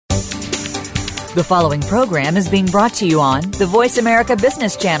The following program is being brought to you on the Voice America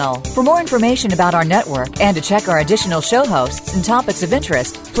Business Channel. For more information about our network and to check our additional show hosts and topics of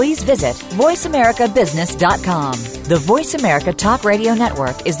interest, please visit voiceamericabusiness.com. The Voice America Talk Radio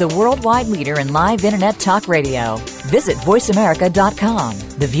Network is the worldwide leader in live Internet talk radio. Visit voiceamerica.com.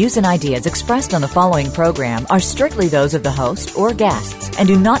 The views and ideas expressed on the following program are strictly those of the host or guests and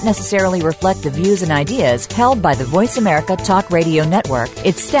do not necessarily reflect the views and ideas held by the Voice America Talk Radio Network,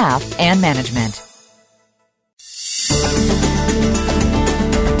 its staff, and management.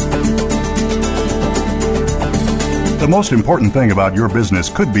 The most important thing about your business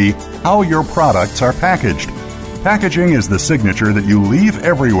could be how your products are packaged. Packaging is the signature that you leave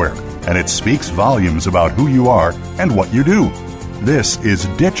everywhere, and it speaks volumes about who you are and what you do. This is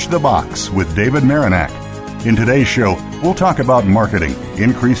Ditch the Box with David Marinac. In today's show, we'll talk about marketing,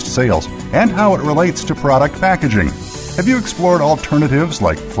 increased sales, and how it relates to product packaging. Have you explored alternatives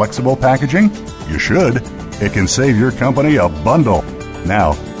like flexible packaging? You should. It can save your company a bundle.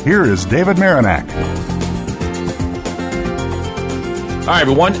 Now, here is David Marinac. Hi,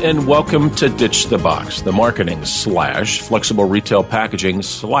 everyone, and welcome to Ditch the Box, the marketing / flexible retail packaging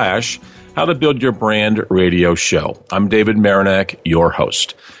 / how to build your brand radio show. I'm David Marinac, your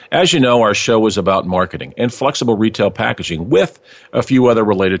host. As you know, our show is about marketing and flexible retail packaging with a few other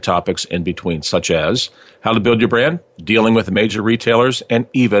related topics in between, such as how to build your brand, dealing with major retailers, and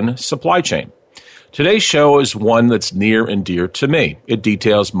even supply chain. Today's show is one that's near and dear to me. It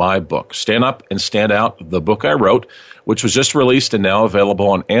details my book, Stand Up and Stand Out, the book I wrote, which was just released and now available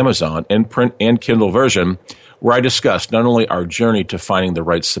on Amazon in print and Kindle version, where I discuss not only our journey to finding the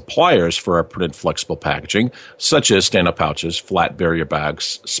right suppliers for our printed flexible packaging, such as stand-up pouches, flat barrier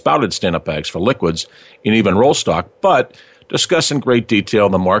bags, spouted stand-up bags for liquids, and even roll stock, but discuss in great detail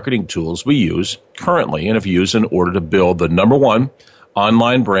the marketing tools we use currently and have used in order to build the number one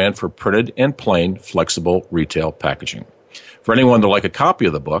online brand for printed and plain flexible retail packaging. For anyone that would like a copy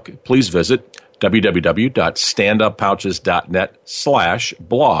of the book, please visit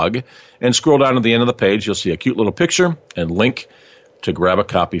www.standuppouches.net/blog and scroll down to the end of the page. You'll see a cute little picture and link to grab a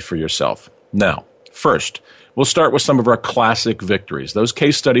copy for yourself. Now, first, we'll start with some of our classic victories, those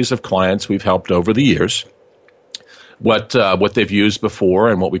case studies of clients we've helped over the years, what they've used before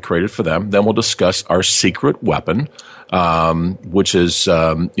and what we created for them. Then we'll discuss our secret weapon, which is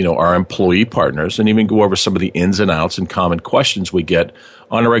our employee partners, and even go over some of the ins and outs and common questions we get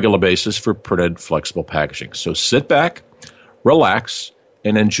on a regular basis for printed flexible packaging. So sit back, relax,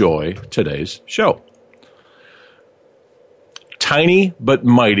 and enjoy today's show. Tiny but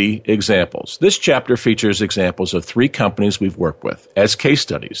mighty examples. This chapter features examples of 3 companies we've worked with. As case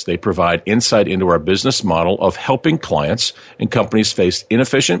studies, they provide insight into our business model of helping clients and companies face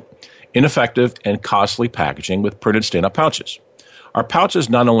inefficient, ineffective, and costly packaging with printed stand-up pouches. Our pouches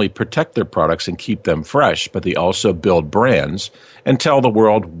not only protect their products and keep them fresh, but they also build brands and tell the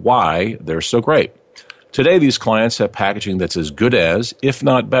world why they're so great. Today, these clients have packaging that's as good as, if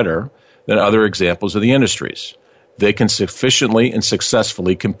not better, than other examples of the industries. They can sufficiently and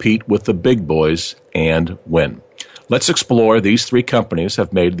successfully compete with the big boys and win. Let's explore these 3 companies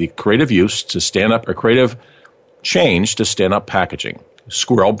have made the creative use to stand up, or creative change to stand up packaging.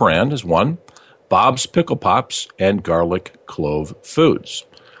 Squirrel Brand is one, Bob's Pickle Pops, and Garlic Clove Foods.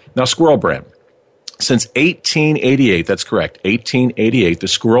 Now, Squirrel Brand. Since 1888, that's correct, 1888, the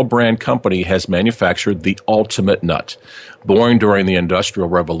Squirrel Brand Company has manufactured the ultimate nut. Born during the Industrial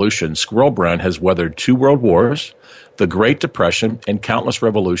Revolution, Squirrel Brand has weathered 2 world wars, the Great Depression, and countless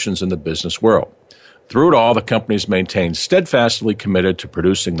revolutions in the business world. Through it all, the company has maintained steadfastly committed to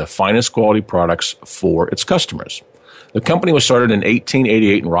producing the finest quality products for its customers. The company was started in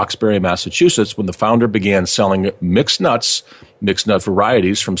 1888 in Roxbury, Massachusetts, when the founder began selling mixed nut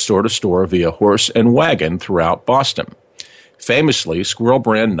varieties from store to store via horse and wagon throughout Boston. Famously, Squirrel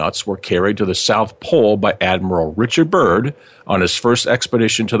Brand nuts were carried to the South Pole by Admiral Richard Byrd on his first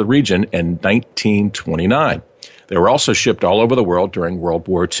expedition to the region in 1929. They were also shipped all over the world during World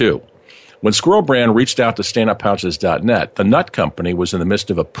War II. When Squirrel Brand reached out to standuppouches.net, the nut company was in the midst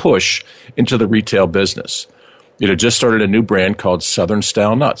of a push into the retail business. It had just started a new brand called Southern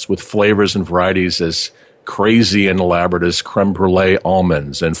Style Nuts with flavors and varieties as crazy and elaborate as creme brulee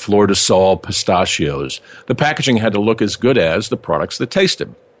almonds and fleur de sal pistachios. The packaging had to look as good as the products that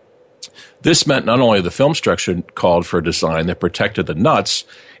tasted. This meant not only the film structure called for a design that protected the nuts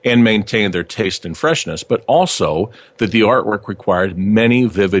and maintained their taste and freshness, but also that the artwork required many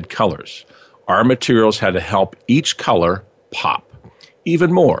vivid colors. Our materials had to help each color pop.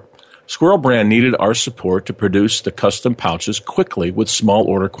 Even more, Squirrel Brand needed our support to produce the custom pouches quickly with small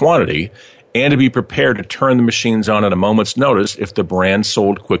order quantity and to be prepared to turn the machines on at a moment's notice if the brand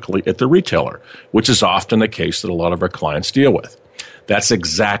sold quickly at the retailer, which is often the case that a lot of our clients deal with. That's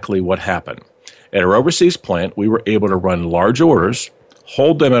exactly what happened. At our overseas plant, we were able to run large orders,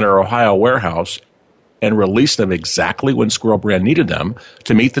 hold them in our Ohio warehouse, and release them exactly when Squirrel Brand needed them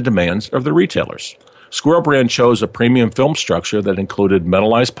to meet the demands of the retailers. Squirrel Brand chose a premium film structure that included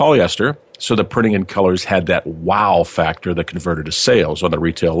metallized polyester, so the printing and colors had that wow factor that converted to sales on the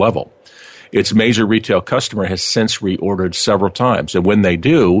retail level. Its major retail customer has since reordered several times, and when they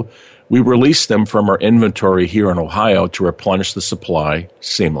do, we release them from our inventory here in Ohio to replenish the supply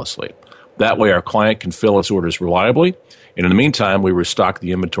seamlessly. That way our client can fill its orders reliably, and in the meantime, we restock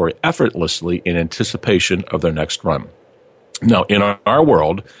the inventory effortlessly in anticipation of their next run. Now, in our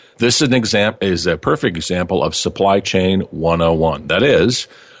world, this is a perfect example of supply chain 101. That is,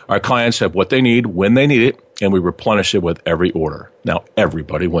 our clients have what they need when they need it, and we replenish it with every order. Now,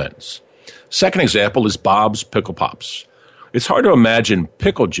 everybody wins. Second example is Bob's Pickle Pops. It's hard to imagine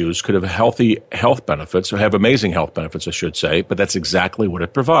pickle juice could have healthy health benefits, or have amazing health benefits, I should say, but that's exactly what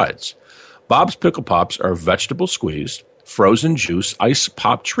it provides. Bob's Pickle Pops are vegetable squeezed, frozen juice ice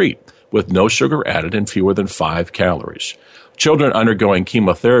pop treat with no sugar added and fewer than 5 calories. Children undergoing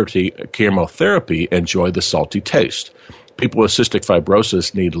chemotherapy enjoy the salty taste. People with cystic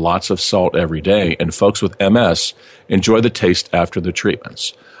fibrosis need lots of salt every day, and folks with MS enjoy the taste after the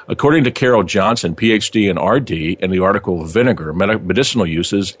treatments. According to Carol Johnson, PhD in RD, in the article Vinegar, Medicinal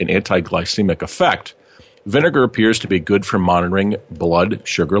Uses and Anti-Glycemic Effect, vinegar appears to be good for monitoring blood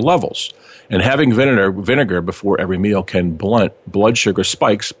sugar levels. And having vinegar before every meal can blunt blood sugar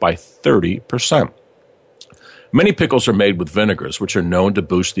spikes by 30%. Many pickles are made with vinegars, which are known to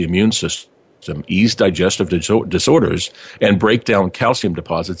boost the immune system, ease digestive disorders, and break down calcium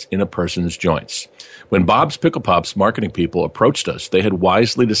deposits in a person's joints. When Bob's Pickle Pops marketing people approached us, they had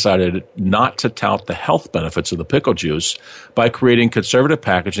wisely decided not to tout the health benefits of the pickle juice by creating conservative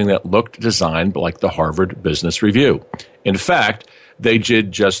packaging that looked designed like the Harvard Business Review. In fact, they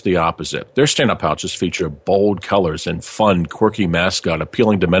did just the opposite. Their stand-up pouches feature bold colors and fun, quirky mascot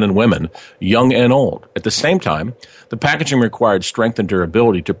appealing to men and women, young and old. At the same time, the packaging required strength and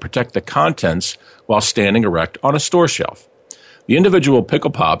durability to protect the contents while standing erect on a store shelf. The individual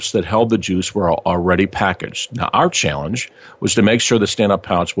pickle pops that held the juice were already packaged. Now, our challenge was to make sure the stand-up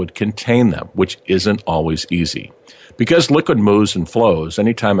pouch would contain them, which isn't always easy. Because liquid moves and flows,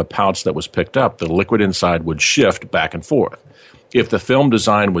 anytime a pouch that was picked up, the liquid inside would shift back and forth. If the film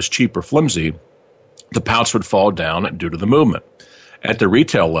design was cheap or flimsy, the pouch would fall down due to the movement. At the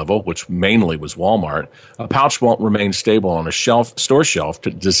retail level, which mainly was Walmart, a pouch won't remain stable on a store shelf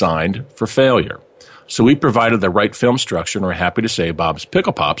designed for failure. So we provided the right film structure, and we're happy to say Bob's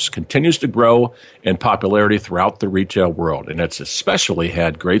Pickle Pops continues to grow in popularity throughout the retail world, and it's especially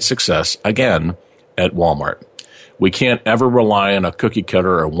had great success, again, at Walmart. We can't ever rely on a cookie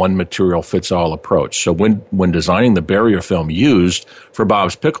cutter or one material fits all approach. So when designing the barrier film used for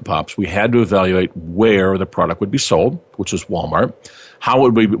Bob's Pickle Pops, we had to evaluate where the product would be sold, which was Walmart, how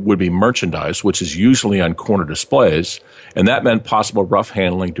it would be merchandised, which is usually on corner displays, and that meant possible rough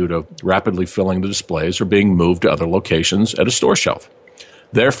handling due to rapidly filling the displays or being moved to other locations at a store shelf.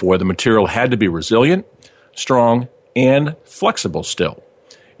 Therefore, the material had to be resilient, strong, and flexible still.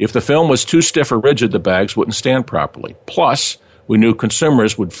 If the film was too stiff or rigid, the bags wouldn't stand properly. Plus, we knew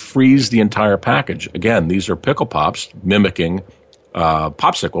consumers would freeze the entire package. Again, these are pickle pops mimicking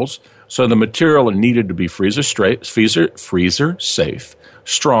popsicles, so the material needed to be freezer safe,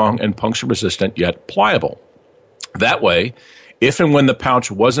 strong, and puncture resistant, yet pliable. That way, if and when the pouch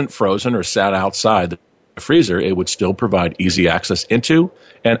wasn't frozen or sat outside the freezer, it would still provide easy access into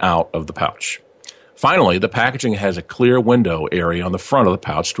and out of the pouch. Finally, the packaging has a clear window area on the front of the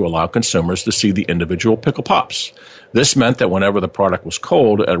pouch to allow consumers to see the individual pickle pops. This meant that whenever the product was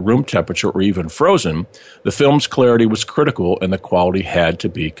cold, at room temperature, or even frozen, the film's clarity was critical and the quality had to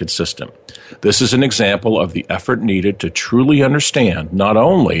be consistent. This is an example of the effort needed to truly understand not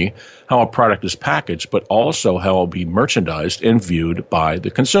only how a product is packaged, but also how it will be merchandised and viewed by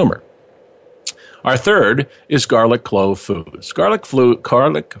the consumer. Our third is Garlic Clove Foods. Garlic Clove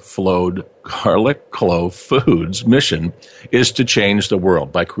Foods' mission is to change the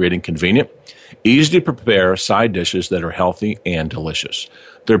world by creating convenient, easy to prepare side dishes that are healthy and delicious.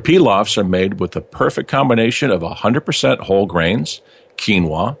 Their pilafs are made with the perfect combination of 100% whole grains,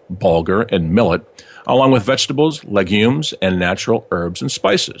 quinoa, bulgur, and millet, along with vegetables, legumes, and natural herbs and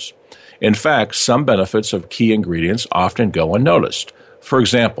spices. In fact, some benefits of key ingredients often go unnoticed. For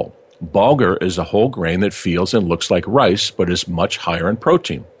example, bulgur is a whole grain that feels and looks like rice, but is much higher in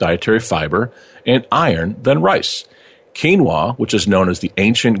protein, dietary fiber, and iron than rice. Quinoa, which is known as the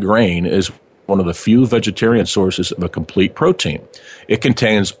ancient grain, is one of the few vegetarian sources of a complete protein. It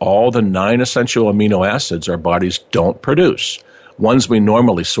contains all the 9 essential amino acids our bodies don't produce, ones we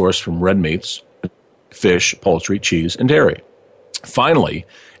normally source from red meats, fish, poultry, cheese, and dairy. Finally,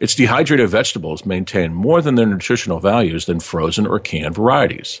 its dehydrated vegetables maintain more than their nutritional values than frozen or canned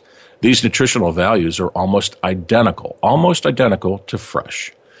varieties. These nutritional values are almost identical to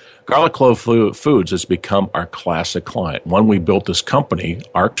fresh. Garlic Clove Foods has become our classic client, one we built this company,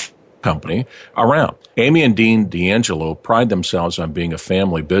 our company, around. Amy and Dean D'Angelo pride themselves on being a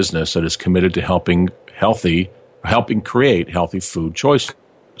family business that is committed to helping create healthy food choices.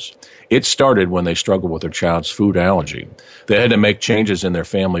 It started when they struggled with their child's food allergy. They had to make changes in their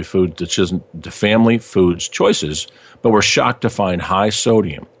family foods choices, but were shocked to find high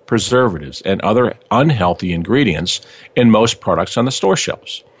sodium, preservatives, and other unhealthy ingredients in most products on the store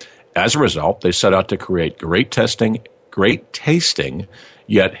shelves. As a result, they set out to create great tasting,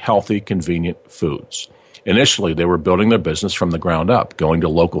 yet healthy, convenient foods. Initially, they were building their business from the ground up, going to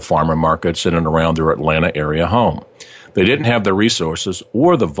local farmer markets in and around their Atlanta area home. They didn't have the resources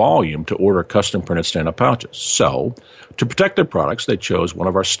or the volume to order custom printed stand-up pouches. So, to protect their products, they chose one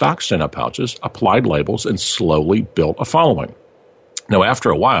of our stock stand-up pouches, applied labels, and slowly built a following. Now, after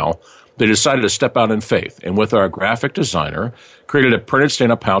a while, they decided to step out in faith, and with our graphic designer, created a printed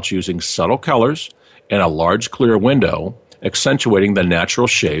stand-up pouch using subtle colors and a large clear window, accentuating the natural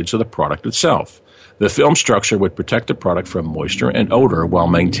shades of the product itself. The film structure would protect the product from moisture and odor while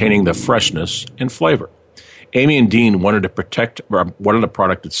maintaining the freshness and flavor. Amy and Dean wanted the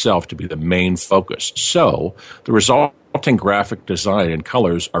product itself to be the main focus, so the resulting graphic design and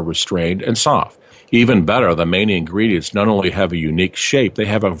colors are restrained and soft. Even better, the main ingredients not only have a unique shape, they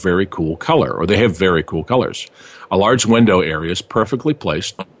have very cool colors. A large window area is perfectly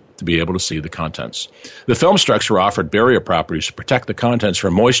placed to be able to see the contents. The film structure offered barrier properties to protect the contents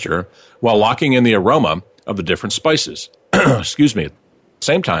from moisture while locking in the aroma of the different spices. Excuse me. At the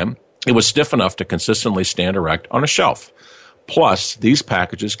same time, it was stiff enough to consistently stand erect on a shelf. Plus, these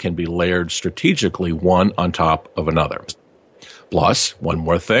packages can be layered strategically one on top of another. Plus, one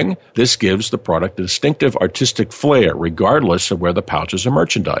more thing, this gives the product a distinctive artistic flair regardless of where the pouches are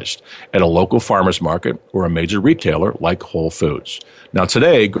merchandised, at a local farmer's market or a major retailer like Whole Foods. Now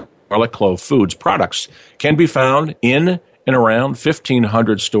today, Garlic Clove Foods products can be found in and around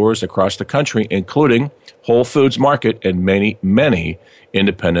 1,500 stores across the country, including Whole Foods Market and many, many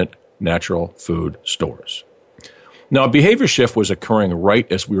independent natural food stores. Now, a behavior shift was occurring right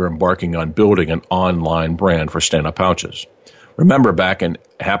as we were embarking on building an online brand for stand-up pouches. Remember,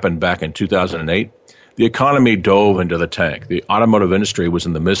 happened back in 2008? The economy dove into the tank. The automotive industry was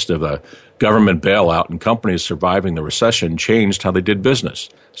in the midst of a government bailout, and companies surviving the recession changed how they did business,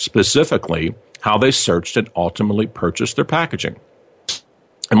 specifically how they searched and ultimately purchased their packaging.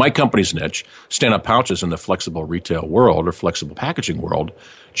 In my company's niche, stand-up pouches in the flexible retail world or flexible packaging world,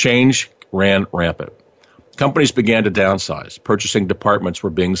 change ran rampant. Companies began to downsize. Purchasing departments were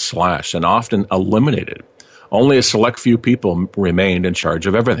being slashed and often eliminated. Only a select few people remained in charge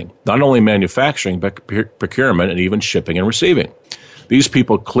of everything, not only manufacturing, but procurement and even shipping and receiving. These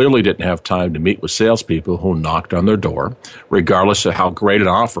people clearly didn't have time to meet with salespeople who knocked on their door, regardless of how great an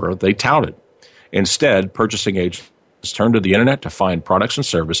offer they touted. Instead, purchasing agents turned to the internet to find products and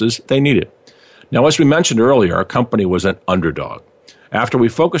services they needed. Now, as we mentioned earlier, our company was an underdog. After we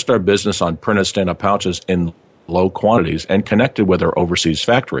focused our business on printed stand-up pouches in low quantities and connected with our overseas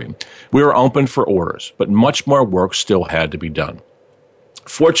factory, we were open for orders, but much more work still had to be done.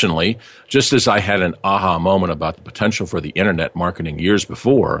 Fortunately, just as I had an aha moment about the potential for the internet marketing years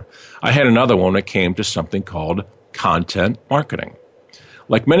before, I had another one that came to something called content marketing.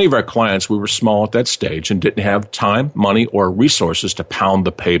 Like many of our clients, we were small at that stage and didn't have time, money, or resources to pound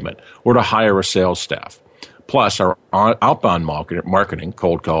the pavement or to hire a sales staff. Plus, our outbound marketing,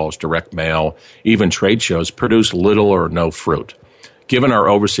 cold calls, direct mail, even trade shows, produced little or no fruit. Given our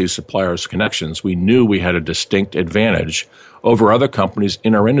overseas suppliers' connections, we knew we had a distinct advantage over other companies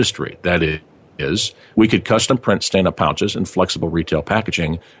in our industry. That is, we could custom print stand-up pouches and flexible retail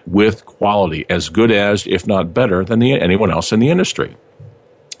packaging with quality as good as, if not better, than anyone else in the industry.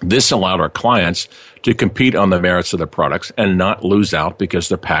 This allowed our clients to compete on the merits of their products and not lose out because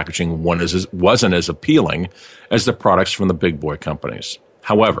their packaging wasn't as appealing as the products from the big boy companies.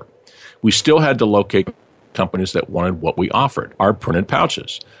 However, we still had to locate companies that wanted what we offered, our printed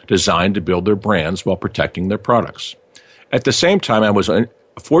pouches, designed to build their brands while protecting their products. At the same time, I was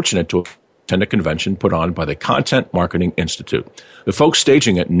fortunate to attend a convention put on by the Content Marketing Institute. The folks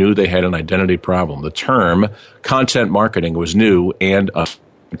staging it knew they had an identity problem. The term content marketing was new and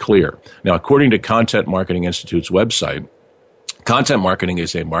clear. Now, according to Content Marketing Institute's website, Content marketing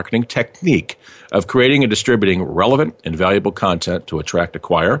is a marketing technique of creating and distributing relevant and valuable content to attract,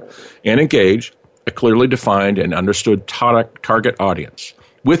 acquire, and engage a clearly defined and understood target audience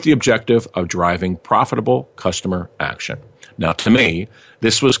with the objective of driving profitable customer action. Now, to me,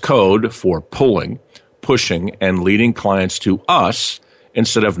 this was code for pulling, pushing, and leading clients to us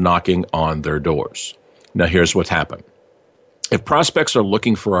instead of knocking on their doors. Now, here's what happened. If prospects are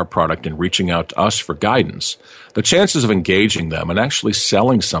looking for our product and reaching out to us for guidance, the chances of engaging them and actually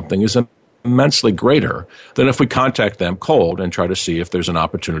selling something is immensely greater than if we contact them cold and try to see if there's an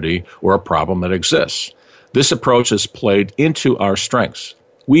opportunity or a problem that exists. This approach has played into our strengths.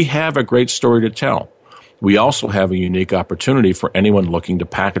 We have a great story to tell. We also have a unique opportunity for anyone looking to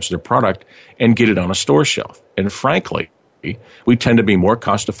package their product and get it on a store shelf. And frankly, we tend to be more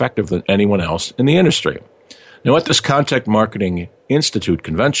cost effective than anyone else in the industry. Now, at this Content Marketing Institute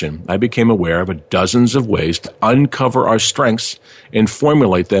convention, I became aware of dozens of ways to uncover our strengths and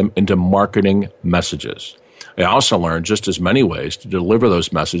formulate them into marketing messages. I also learned just as many ways to deliver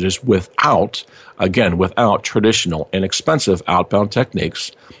those messages without traditional and expensive outbound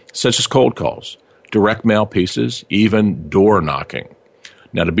techniques such as cold calls, direct mail pieces, even door knocking.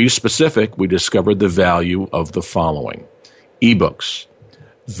 Now, to be specific, we discovered the value of the following: ebooks,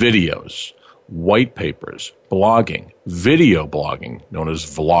 videos, white papers, blogging, video blogging, known as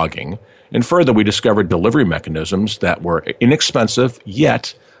vlogging, and further, we discovered delivery mechanisms that were inexpensive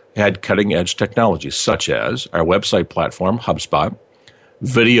yet had cutting-edge technology, such as our website platform, HubSpot,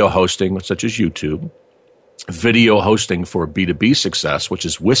 video hosting, such as YouTube, video hosting for B2B success, which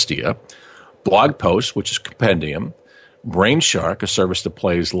is Wistia, blog posts, which is Compendium, Brainshark, a service that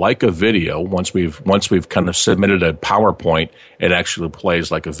plays like a video. Once we've kind of submitted a PowerPoint, it actually plays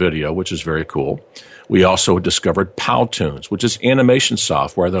like a video, which is very cool. We also discovered Powtoons, which is animation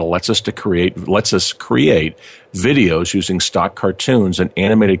software that lets us create videos using stock cartoons and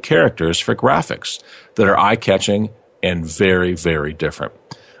animated characters for graphics that are eye-catching and very, very different.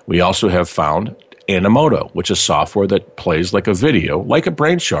 We also have found Animoto, which is software that plays like a video, like a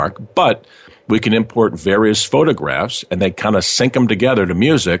Brainshark, but we can import various photographs and they kind of sync them together to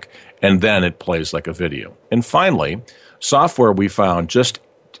music, and then it plays like a video. And finally, software we found just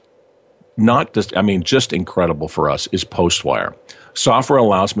incredible for us is Postwire. Software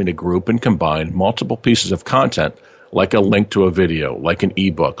allows me to group and combine multiple pieces of content, like a link to a video, like an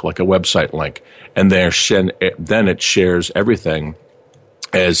ebook, like a website link, and then it shares everything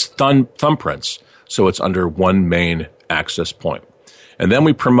as thumbprints, so it's under one main access point. And then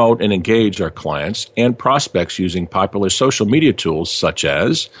we promote and engage our clients and prospects using popular social media tools such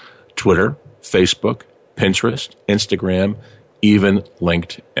as Twitter, Facebook, Pinterest, Instagram, even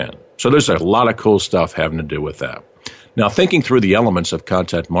LinkedIn. So there's a lot of cool stuff having to do with that. Now, thinking through the elements of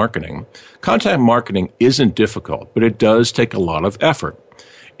content marketing isn't difficult, but it does take a lot of effort.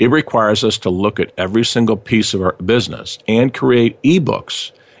 It requires us to look at every single piece of our business and create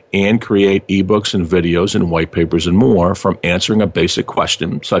ebooks and videos and white papers and more, from answering a basic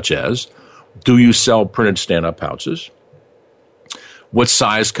question such as, do you sell printed stand-up pouches? What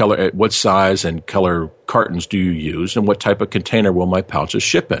size and color cartons do you use, and what type of container will my pouches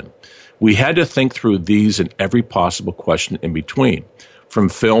ship in? We had to think through these and every possible question in between, from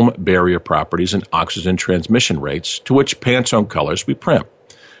film barrier properties and oxygen transmission rates to which Pantone colors we print.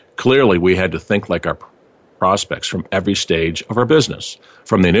 Clearly, we had to think like our prospects from every stage of our business,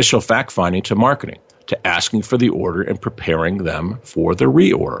 from the initial fact-finding to marketing, to asking for the order and preparing them for the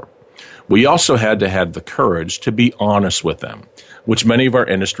reorder. We also had to have the courage to be honest with them, which many of our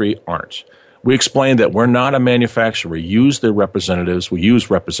industry aren't. We explained that we're not a manufacturer. We use representatives.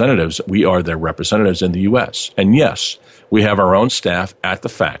 We are their representatives in the U.S. And yes, we have our own staff at the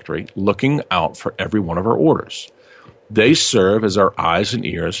factory looking out for every one of our orders. They serve as our eyes and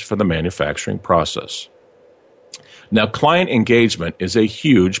ears for the manufacturing process. Now, client engagement is a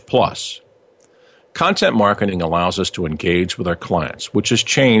huge plus. Content marketing allows us to engage with our clients, which has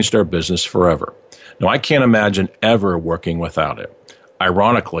changed our business forever. Now, I can't imagine ever working without it.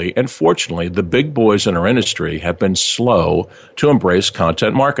 Ironically and fortunately, the big boys in our industry have been slow to embrace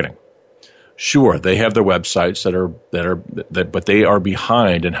content marketing. Sure, they have their websites but they are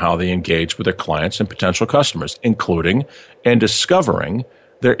behind in how they engage with their clients and potential customers, including and discovering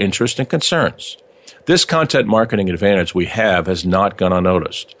their interests and concerns. This content marketing advantage we have has not gone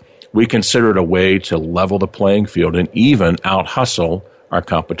unnoticed. We consider it a way to level the playing field and even out-hustle our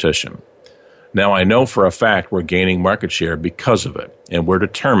competition. Now, I know for a fact we're gaining market share because of it, and we're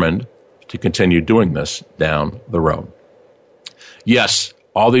determined to continue doing this down the road. Yes,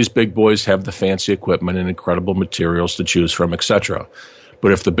 all these big boys have the fancy equipment and incredible materials to choose from, etc.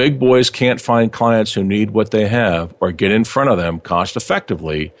 But if the big boys can't find clients who need what they have or get in front of them cost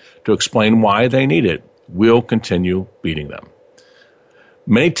effectively to explain why they need it, we'll continue beating them.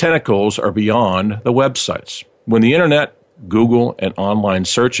 Many tentacles are beyond the websites. When the internet, Google, and online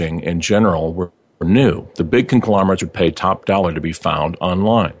searching in general were new, the big conglomerates would pay top dollar to be found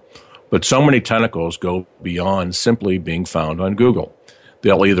online. But so many tentacles go beyond simply being found on Google.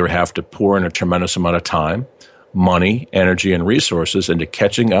 They'll either have to pour in a tremendous amount of time, money, energy, and resources into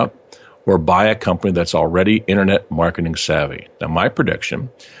catching up, or buy a company that's already internet marketing savvy. Now, my prediction,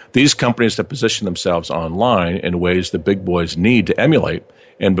 these companies that position themselves online in ways the big boys need to emulate,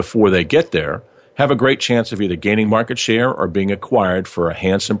 and before they get there, have a great chance of either gaining market share or being acquired for a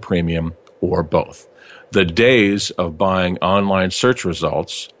handsome premium or both. The days of buying online search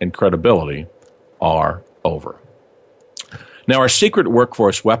results and credibility are over. Now, our secret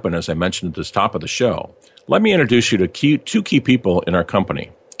workforce weapon, as I mentioned at the top of the show, let me introduce you to two key people in our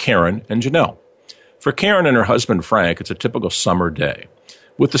company, Karen and Janelle. For Karen and her husband, Frank, it's a typical summer day.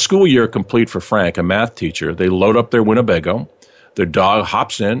 With the school year complete for Frank, a math teacher, they load up their Winnebago, their dog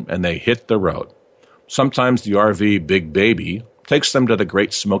hops in, and they hit the road. Sometimes the RV Big Baby takes them to the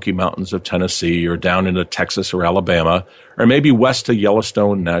Great Smoky Mountains of Tennessee or down into Texas or Alabama, or maybe west to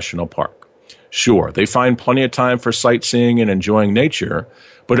Yellowstone National Park. Sure, they find plenty of time for sightseeing and enjoying nature,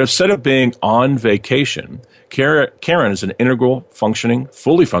 but instead of being on vacation, Karen is an integral,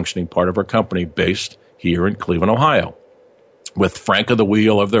 fully functioning part of our company based here in Cleveland, Ohio. With Frank at the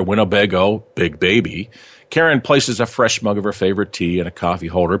wheel of their Winnebago Big Baby, Karen places a fresh mug of her favorite tea in a coffee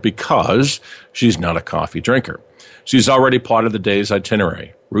holder because she's not a coffee drinker. She's already plotted the day's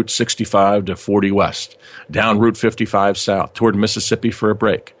itinerary, Route 65 to 40 West, down Route 55 South, toward Mississippi for a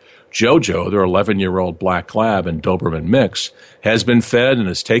break. Jojo, their 11-year-old black lab and Doberman mix, has been fed and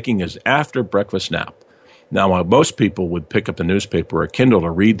is taking his after-breakfast nap. Now, while most people would pick up the newspaper or Kindle to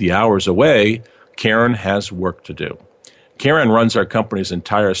read the hours away, Karen has work to do. Karen runs our company's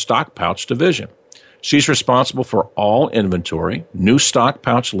entire stock pouch division. She's responsible for all inventory, new stock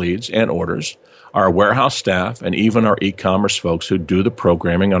pouch leads and orders, our warehouse staff, and even our e-commerce folks who do the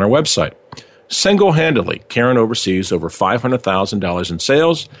programming on our website. Single-handedly, Karen oversees over $500,000 in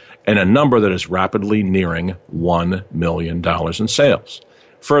sales and a number that is rapidly nearing $1 million in sales.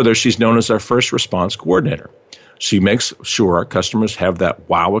 Further, she's known as our first response coordinator. She makes sure our customers have that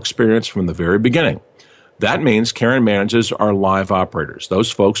wow experience from the very beginning. That means Karen manages our live operators, those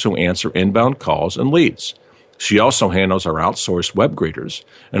folks who answer inbound calls and leads. She also handles our outsourced web greeters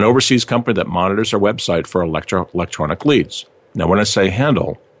and oversees company that monitors our website for electronic leads. Now, when I say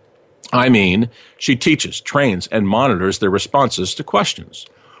handle, I mean she teaches, trains, and monitors their responses to questions.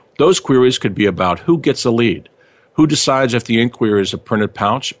 Those queries could be about who gets a lead, who decides if the inquiry is a printed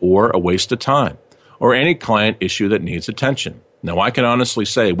pouch or a waste of time, or any client issue that needs attention. Now, I can honestly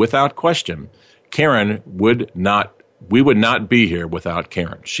say, without question, we would not be here without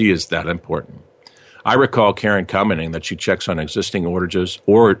Karen. She is that important. I recall Karen commenting that she checks on existing orders,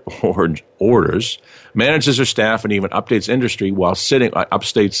 manages her staff, and even updates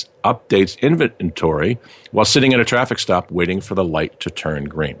inventory while sitting at a traffic stop waiting for the light to turn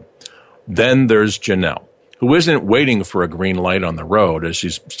green. Then there's Janelle, who isn't waiting for a green light on the road as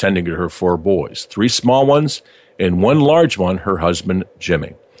she's tending to her 4 boys, 3 small ones and 1 large one, her husband,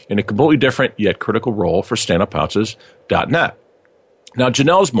 Jimmy, in a completely different yet critical role for standuppouches.net. Now,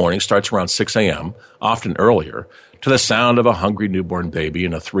 Janelle's morning starts around 6 a.m., often earlier, to the sound of a hungry newborn baby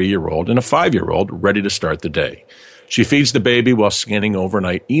and a 3-year-old and a 5-year-old ready to start the day. She feeds the baby while scanning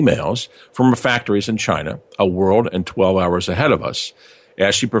overnight emails from her factories in China, a world and 12 hours ahead of us,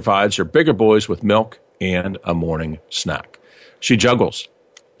 as she provides her bigger boys with milk and a morning snack. She juggles,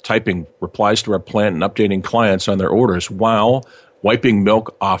 typing replies to our plant and updating clients on their orders while wiping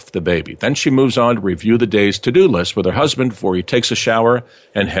milk off the baby. Then she moves on to review the day's to-do list with her husband before he takes a shower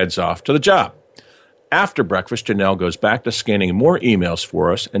and heads off to the job. After breakfast, Janelle goes back to scanning more emails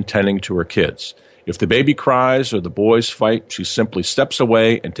for us and tending to her kids. If the baby cries or the boys fight, she simply steps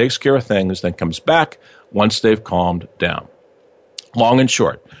away and takes care of things, then comes back once they've calmed down. Long and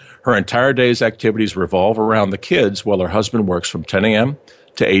short, her entire day's activities revolve around the kids while her husband works from 10 a.m.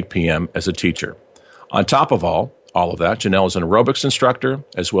 to 8 p.m. as a teacher. On top of all of that, Janelle is an aerobics instructor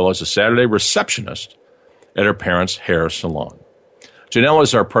as well as a Saturday receptionist at her parents' hair salon. Janelle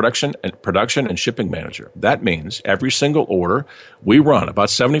is our production and shipping manager. That means every single order we run, about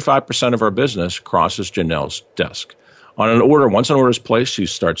 75% of our business crosses Janelle's desk. Once an order is placed, she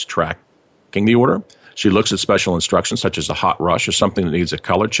starts tracking the order. She looks at special instructions such as a hot rush or something that needs a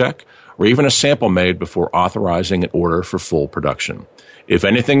color check, or even a sample made before authorizing an order for full production. If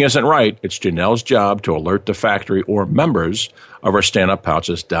anything isn't right, it's Janelle's job to alert the factory or members of our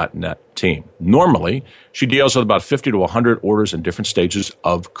StandUpPouches.net team. Normally, she deals with about 50 to 100 orders in different stages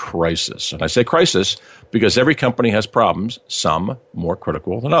of crisis. And I say crisis because every company has problems, some more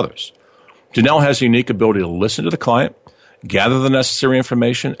critical than others. Janelle has a unique ability to listen to the client, gather the necessary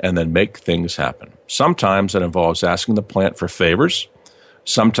information, and then make things happen. Sometimes it involves asking the plant for favors.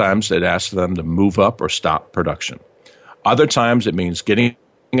 Sometimes it asks them to move up or stop production. Other times it means getting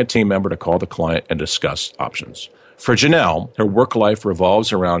a team member to call the client and discuss options. For Janelle, her work life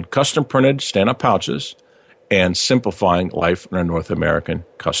revolves around custom-printed stand-up pouches and simplifying life for our North American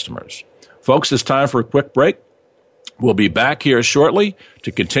customers. Folks, it's time for a quick break. We'll be back here shortly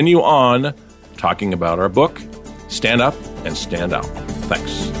to continue on talking about our book, Stand Up and Stand Out.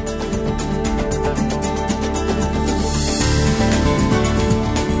 Thanks.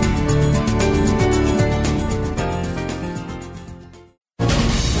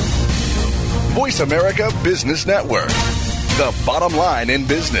 Voice America Business Network, the bottom line in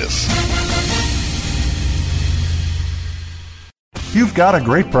business. You've got a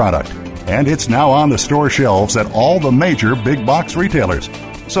great product, and it's now on the store shelves at all the major big box retailers.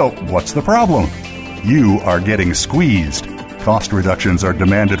 So what's the problem? You are getting squeezed. Cost reductions are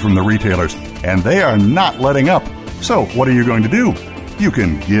demanded from the retailers, and they are not letting up. So what are you going to do? You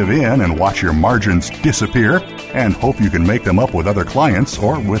can give in and watch your margins disappear and hope you can make them up with other clients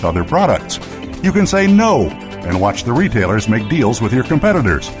or with other products. You can say no and watch the retailers make deals with your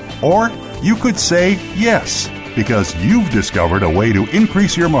competitors. Or you could say yes, because you've discovered a way to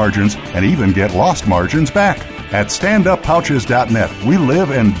increase your margins and even get lost margins back. At StandUpPouches.net, we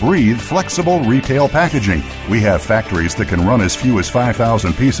live and breathe flexible retail packaging. We have factories that can run as few as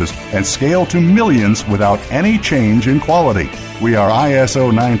 5,000 pieces and scale to millions without any change in quality. We are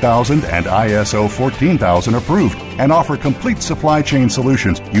ISO 9000 and ISO 14000 approved and offer complete supply chain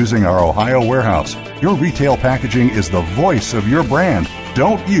solutions using our Ohio warehouse. Your retail packaging is the voice of your brand.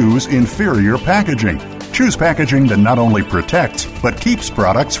 Don't use inferior packaging. Choose packaging that not only protects, but keeps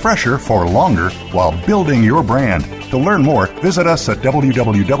products fresher for longer while building your brand. To learn more, visit us at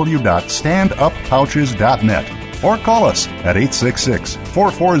www.standuppouches.net or call us at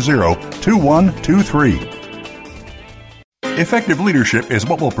 866-440-2123. Effective leadership is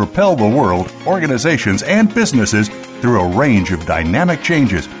what will propel the world, organizations, and businesses through a range of dynamic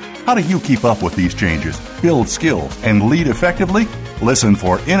changes. How do you keep up with these changes, build skills, and lead effectively? Listen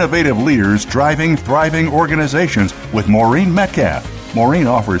for Innovative Leaders Driving Thriving Organizations with Maureen Metcalf. Maureen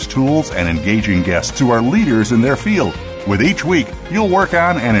offers tools and engaging guests who are leaders in their field. With each week, you'll work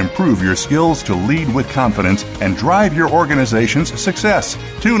on and improve your skills to lead with confidence and drive your organization's success.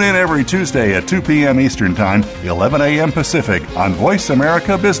 Tune in every Tuesday at 2 p.m. Eastern Time, 11 a.m. Pacific on Voice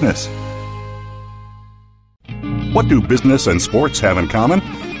America Business. What do business and sports have in common?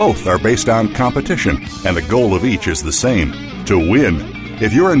 Both are based on competition, and the goal of each is the same: to win.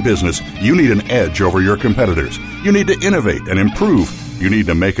 If you're in business, you need an edge over your competitors. You need to innovate and improve. You need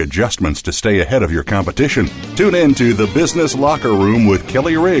to make adjustments to stay ahead of your competition. Tune in to The Business Locker Room with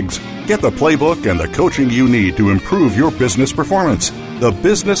Kelly Riggs. Get the playbook and the coaching you need to improve your business performance. The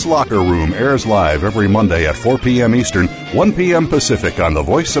Business Locker Room airs live every Monday at 4 p.m. Eastern, 1 p.m. Pacific on the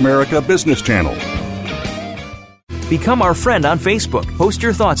Voice America Business Channel. Become our friend on Facebook. Post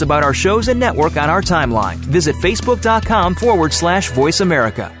your thoughts about our shows and network on our timeline. Visit Facebook.com/Voice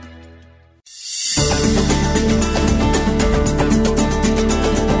America.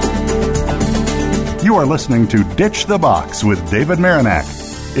 You are listening to Ditch the Box with David Marinac.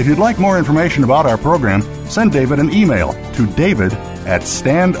 If you'd like more information about our program, send David an email to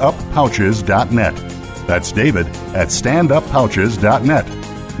david@standuppouches.net. That's david@standuppouches.net.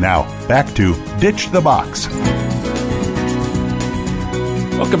 Now, back to Ditch the Box.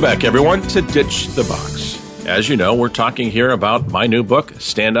 Welcome back, everyone, to Ditch the Box. As you know, we're talking here about my new book,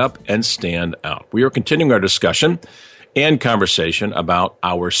 Stand Up and Stand Out. We are continuing our discussion and conversation about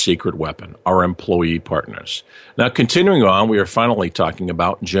our secret weapon, our employee partners. Now, continuing on, we are finally talking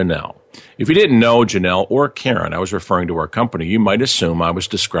about Janelle. If you didn't know Janelle or Karen, I was referring to our company, you might assume I was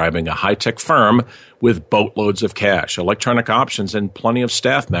describing a high-tech firm with boatloads of cash, electronic options, and plenty of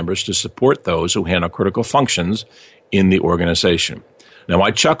staff members to support those who handle critical functions in the organization. Now,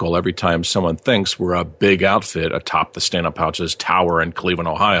 I chuckle every time someone thinks we're a big outfit atop the Stand Up Pouches tower in Cleveland,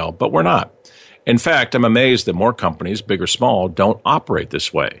 Ohio, but we're not. In fact, I'm amazed that more companies, big or small, don't operate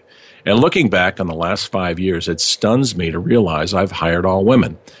this way. And looking back on the last 5 years, it stuns me to realize I've hired all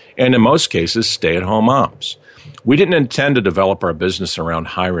women, and in most cases, stay-at-home moms. We didn't intend to develop our business around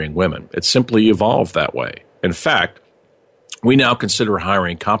hiring women. It simply evolved that way. In fact, we now consider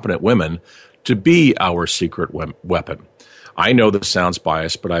hiring competent women to be our secret weapon. I know this sounds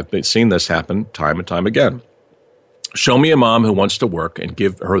biased, but I've seen this happen time and time again. Show me a mom who wants to work and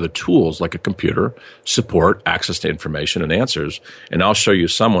give her the tools like a computer, support, access to information and answers, and I'll show you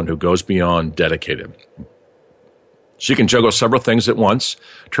someone who goes beyond dedicated. She can juggle several things at once,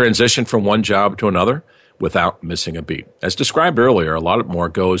 transition from one job to another without missing a beat. As described earlier, a lot more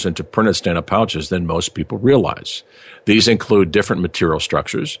goes into printed stand-up pouches than most people realize. These include different material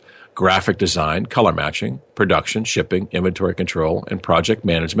structures, graphic design, color matching, production, shipping, inventory control, and project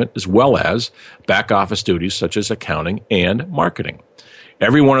management, as well as back office duties such as accounting and marketing.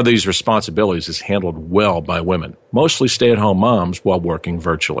 Every one of these responsibilities is handled well by women, mostly stay-at-home moms while working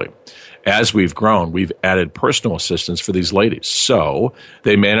virtually. As we've grown, we've added personal assistants for these ladies, so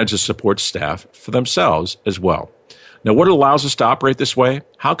they manage and support staff for themselves as well. Now, what allows us to operate this way?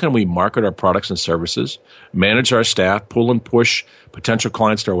 How can we market our products and services, manage our staff, pull and push potential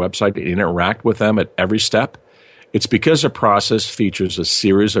clients to our website, and interact with them at every step? It's because the process features a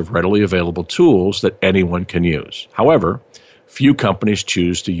series of readily available tools that anyone can use. However, few companies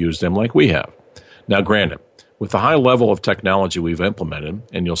choose to use them like we have. Now, granted, with the high level of technology we've implemented,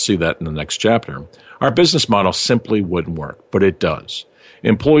 and you'll see that in the next chapter, our business model simply wouldn't work, but it does.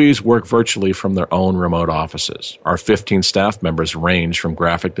 Employees work virtually from their own remote offices. Our 15 staff members range from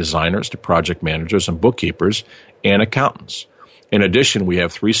graphic designers to project managers and bookkeepers and accountants. In addition, we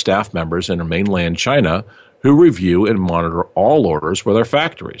have 3 staff members in mainland China who review and monitor all orders with our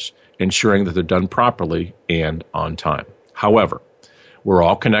factories, ensuring that they're done properly and on time. However, we're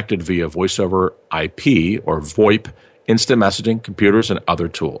all connected via voice over IP or VoIP, instant messaging, computers, and other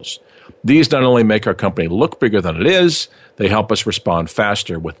tools. These not only make our company look bigger than it is, they help us respond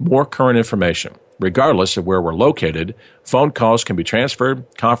faster with more current information. Regardless of where we're located, phone calls can be transferred,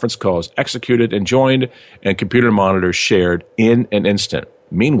 conference calls executed and joined, and computer monitors shared in an instant.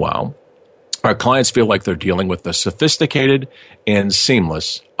 Meanwhile, our clients feel like they're dealing with a sophisticated and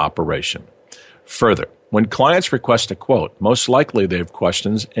seamless operation. Further, when clients request a quote, most likely they have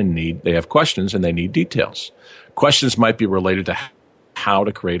questions and they need details. Questions might be related to how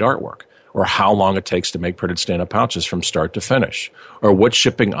to create artwork, or how long it takes to make printed stand-up pouches from start to finish, or what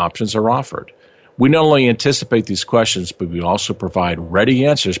shipping options are offered. We not only anticipate these questions, but we also provide ready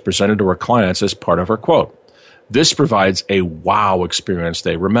answers presented to our clients as part of our quote. This provides a wow experience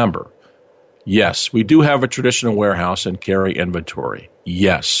they remember. Yes, we do have a traditional warehouse and carry inventory.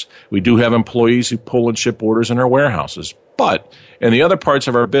 Yes, we do have employees who pull and ship orders in our warehouses. But in the other parts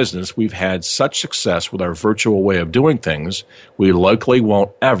of our business, we've had such success with our virtual way of doing things, we likely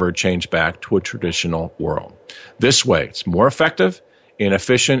won't ever change back to a traditional world. This way, it's more effective and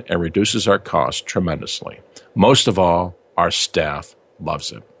efficient and reduces our costs tremendously. Most of all, our staff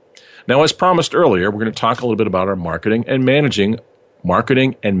loves it. Now, as promised earlier, we're going to talk a little bit about our marketing and managing,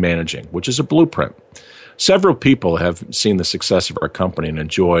 which is a blueprint. Several people have seen the success of our company and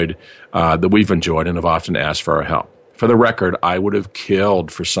that we've enjoyed and have often asked for our help. For the record, I would have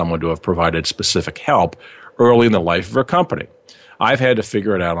killed for someone to have provided specific help early in the life of our company. I've had to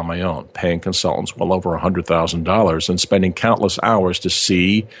figure it out on my own, paying consultants well over $100,000 and spending countless hours to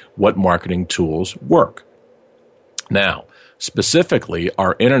see what marketing tools work. Now, specifically,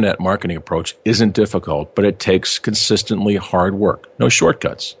 our internet marketing approach isn't difficult, but it takes consistently hard work. No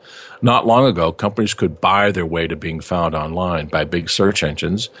shortcuts. Not long ago, companies could buy their way to being found online by big search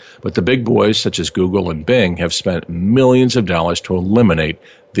engines, but the big boys such as Google and Bing have spent millions of dollars to eliminate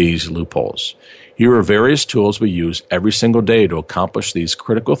these loopholes. Here are various tools we use every single day to accomplish these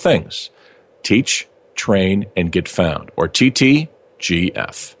critical things. Teach, train, and get found, or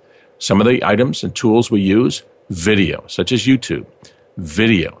TTGF. Some of the items and tools we use: video, such as YouTube;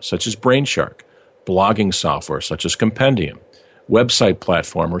 video, such as Brainshark; blogging software, such as Compendium; website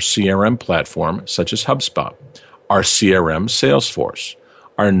platform or CRM platform, such as HubSpot; our CRM, Salesforce;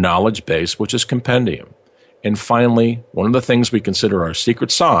 our knowledge base, which is Compendium; and finally, one of the things we consider our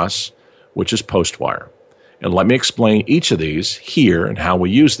secret sauce, which is Postwire. And let me explain each of these here and how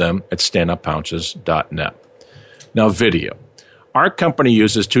we use them at standuppouches.net. Now, video. Our company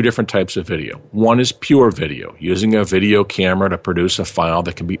uses 2 different types of video. One is pure video, using a video camera to produce a file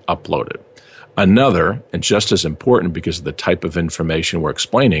that can be uploaded. Another, and just as important because of the type of information we're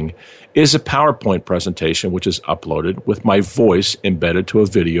explaining, is a PowerPoint presentation which is uploaded with my voice embedded to a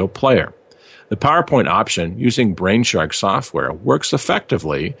video player. The PowerPoint option using Brainshark software works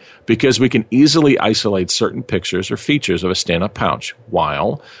effectively because we can easily isolate certain pictures or features of a stand-up pouch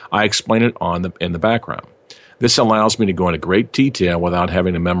while I explain it in the background. This allows me to go into great detail without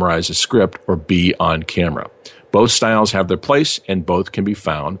having to memorize a script or be on camera. Both styles have their place, and both can be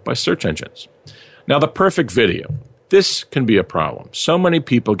found by search engines. Now, the perfect video. This can be a problem. So many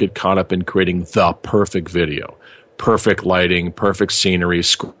people get caught up in creating the perfect video. perfect lighting, perfect scenery,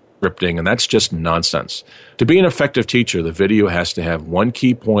 scripting, and that's just nonsense. To be an effective teacher, the video has to have one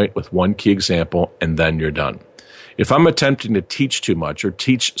key point with one key example, and then you're done. If I'm attempting to teach too much or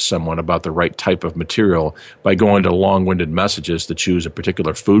teach someone about the right type of material by going to long-winded messages to choose a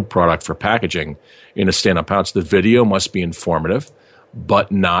particular food product for packaging in a stand-up pouch, the video must be informative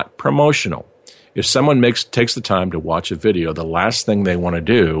but not promotional. If someone takes the time to watch a video, the last thing they want to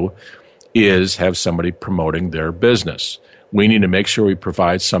do is have somebody promoting their business. We need to make sure we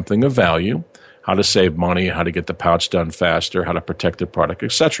provide something of value, how to save money, how to get the pouch done faster, how to protect the product,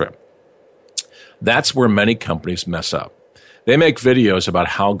 etc. That's where many companies mess up. They make videos about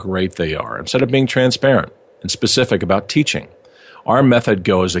how great they are instead of being transparent and specific about teaching. Our method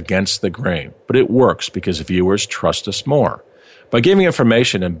goes against the grain, but it works because viewers trust us more. By giving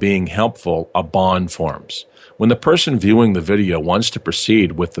information and being helpful, a bond forms. When the person viewing the video wants to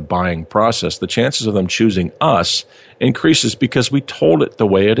proceed with the buying process, the chances of them choosing us increases because we told it the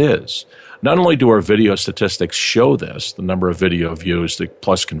way it is. Not only do our video statistics show this, the number of video views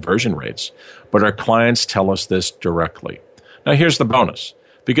plus conversion rates, but our clients tell us this directly. Now here's the bonus.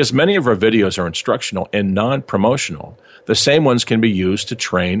 Because many of our videos are instructional and non-promotional, the same ones can be used to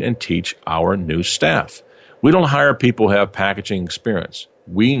train and teach our new staff. We don't hire people who have packaging experience.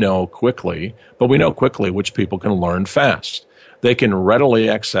 We know quickly which people can learn fast. They can readily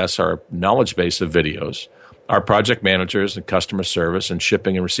access our knowledge base of videos, our project managers and customer service and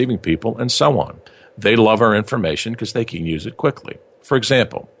shipping and receiving people, and so on. They love our information because they can use it quickly. For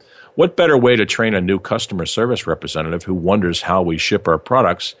example, what better way to train a new customer service representative who wonders how we ship our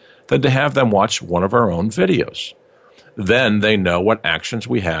products than to have them watch one of our own videos? Then they know what actions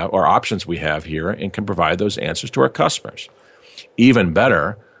we have or options we have here and can provide those answers to our customers. Even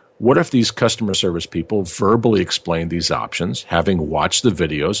better, what if these customer service people verbally explain these options, having watched the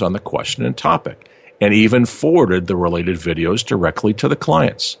videos on the question and topic, and even forwarded the related videos directly to the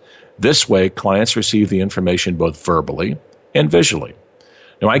clients? This way, clients receive the information both verbally and visually.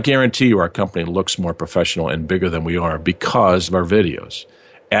 Now, I guarantee you our company looks more professional and bigger than we are because of our videos.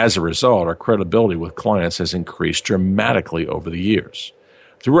 As a result, our credibility with clients has increased dramatically over the years.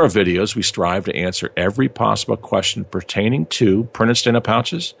 Through our videos, we strive to answer every possible question pertaining to printed stand-up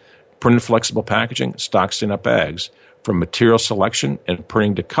pouches, printed flexible packaging, stock stand-up bags, from material selection and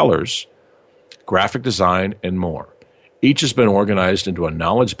printing to colors, graphic design, and more. Each has been organized into a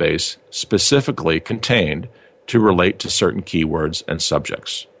knowledge base specifically contained to relate to certain keywords and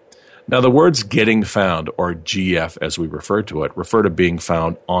subjects. Now, the words getting found, or GF as we refer to it, refer to being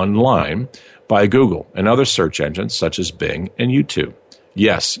found online by Google and other search engines such as Bing and YouTube.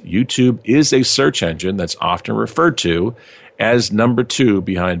 Yes, YouTube is a search engine that's often referred to as number 2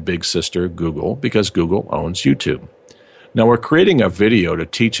 behind big sister Google because Google owns YouTube. Now, where creating a video to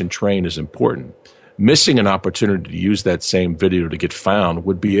teach and train is important, missing an opportunity to use that same video to get found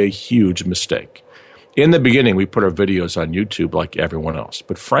would be a huge mistake. In the beginning, we put our videos on YouTube like everyone else,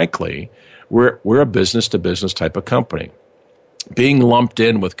 but frankly, we're a business-to-business type of company. Being lumped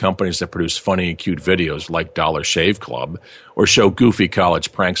in with companies that produce funny and cute videos like Dollar Shave Club or show goofy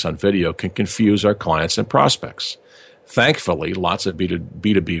college pranks on video can confuse our clients and prospects. Thankfully, lots of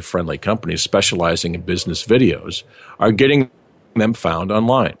B2B friendly companies specializing in business videos are getting them found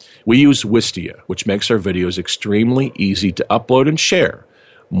online. We use Wistia, which makes our videos extremely easy to upload and share.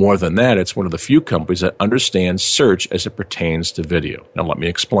 More than that, it's one of the few companies that understands search as it pertains to video. Now, let me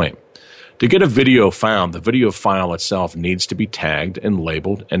explain. To get a video found, the video file itself needs to be tagged and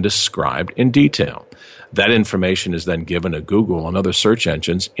labeled and described in detail. That information is then given to Google and other search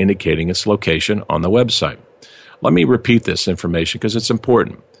engines indicating its location on the website. Let me repeat this information because it's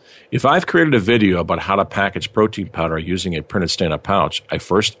important. If I've created a video about how to package protein powder using a printed stand-up pouch, I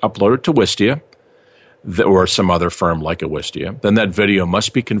first upload it to Wistia, or some other firm like a Wistia. Then that video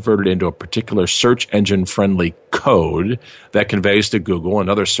must be converted into a particular search engine-friendly code that conveys to Google and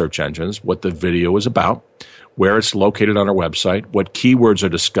other search engines what the video is about, where it's located on our website, what keywords are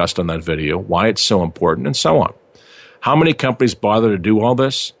discussed on that video, why it's so important, and so on. How many companies bother to do all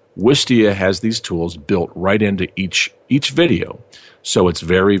this? Wistia has these tools built right into each video, so it's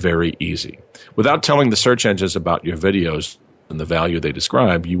very, very easy. Without telling the search engines about your videos and the value they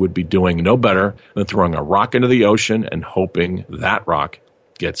describe, you would be doing no better than throwing a rock into the ocean and hoping that rock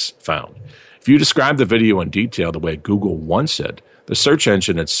gets found. If you describe the video in detail the way Google wants it, the search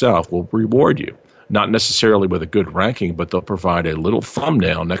engine itself will reward you, not necessarily with a good ranking, but they'll provide a little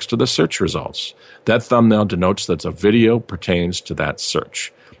thumbnail next to the search results. That thumbnail denotes that the video pertains to that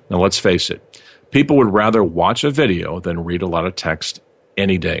search. Now, let's face it, people would rather watch a video than read a lot of text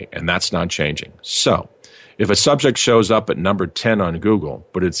any day, and that's not changing. So, If a subject shows up at number 10 on Google,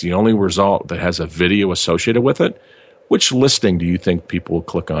 but it's the only result that has a video associated with it, which listing do you think people will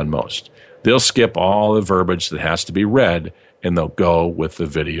click on most? They'll skip all the verbiage that has to be read, and they'll go with the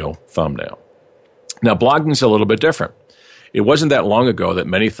video thumbnail. Now, blogging is a little bit different. It wasn't that long ago that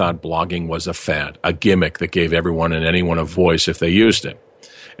many thought blogging was a fad, a gimmick that gave everyone and anyone a voice if they used it.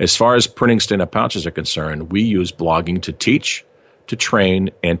 As far as printing stand-up pouches are concerned, we use blogging to teach, to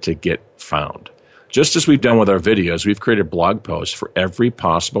train, and to get found. Just as we've done with our videos, we've created blog posts for every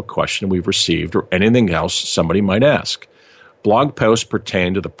possible question we've received or anything else somebody might ask. Blog posts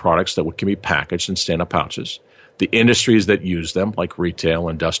pertain to the products that can be packaged in stand-up pouches, the industries that use them, like retail,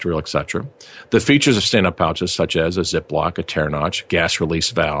 industrial, etc., the features of stand-up pouches, such as a zip lock, a tear notch, gas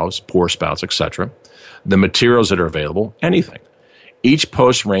release valves, pour spouts, etc., the materials that are available, anything. Each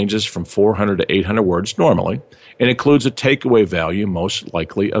post ranges from 400 to 800 words normally and includes a takeaway value, most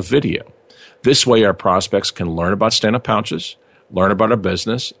likely a video. This way, our prospects can learn about stand-up pouches, learn about our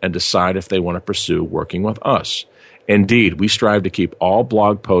business, and decide if they want to pursue working with us. Indeed, we strive to keep all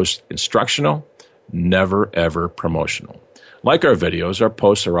blog posts instructional, never, ever promotional. Like our videos, our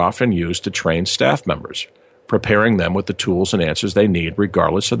posts are often used to train staff members, preparing them with the tools and answers they need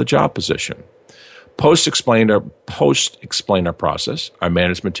regardless of the job position. Posts explain our process, our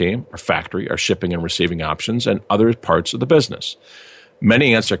management team, our factory, our shipping and receiving options, and other parts of the business.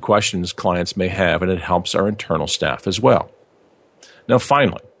 Many answer questions clients may have, and it helps our internal staff as well. Now,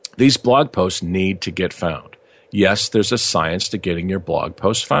 finally, these blog posts need to get found. Yes, there's a science to getting your blog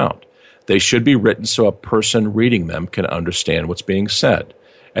posts found. They should be written so a person reading them can understand what's being said.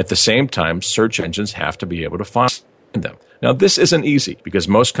 At the same time, search engines have to be able to find them. Now, this isn't easy because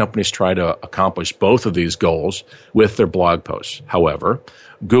most companies try to accomplish both of these goals with their blog posts. However,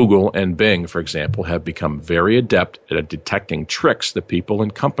 Google and Bing, for example, have become very adept at detecting tricks that people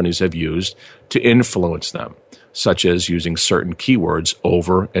and companies have used to influence them, such as using certain keywords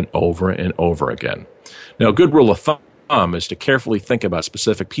over and over and over again. Now, a good rule of thumb is to carefully think about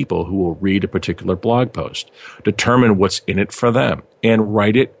specific people who will read a particular blog post, determine what's in it for them, and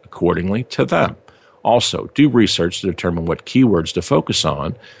write it accordingly to them. Also, do research to determine what keywords to focus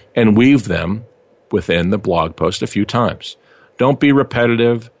on and weave them within the blog post a few times. Don't be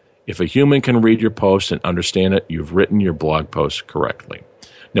repetitive. If a human can read your post and understand it, you've written your blog post correctly.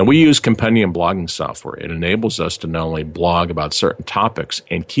 Now, we use compendium blogging software. It enables us to not only blog about certain topics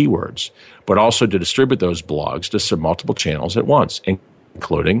and keywords, but also to distribute those blogs to some multiple channels at once,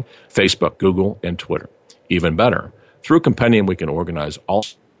 including Facebook, Google, and Twitter. Even better, through Compendium, we can organize all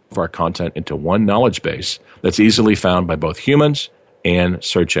of our content into one knowledge base that's easily found by both humans and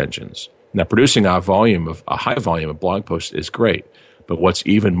search engines. Now, producing a high volume of blog posts is great, but what's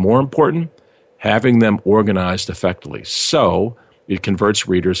even more important, having them organized effectively so it converts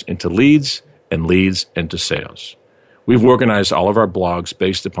readers into leads and leads into sales. We've organized all of our blogs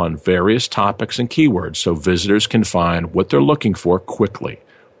based upon various topics and keywords so visitors can find what they're looking for quickly.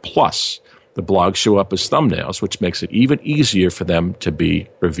 Plus, the blogs show up as thumbnails, which makes it even easier for them to be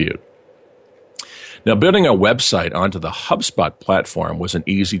reviewed. Now, building a website onto the HubSpot platform was an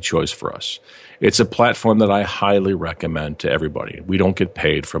easy choice for us. It's a platform that I highly recommend to everybody. We don't get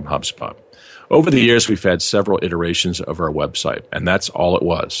paid from HubSpot. Over the years, we've had several iterations of our website, and that's all it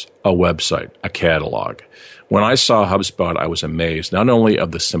was, a website, a catalog. When I saw HubSpot, I was amazed not only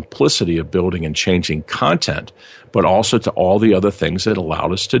of the simplicity of building and changing content, but also to all the other things it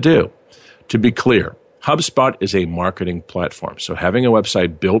allowed us to do. To be clear, HubSpot is a marketing platform, so having a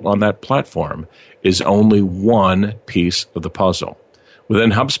website built on that platform is only one piece of the puzzle.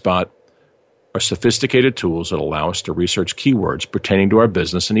 Within HubSpot are sophisticated tools that allow us to research keywords pertaining to our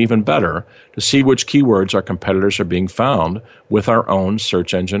business, and even better, to see which keywords our competitors are being found with our own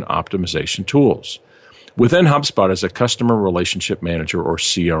search engine optimization tools. Within HubSpot is a customer relationship manager, or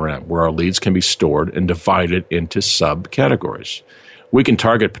CRM, where our leads can be stored and divided into subcategories. We can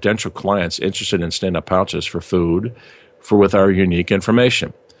target potential clients interested in stand-up pouches for food with our unique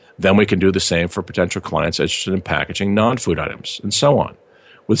information. Then we can do the same for potential clients interested in packaging non-food items, and so on.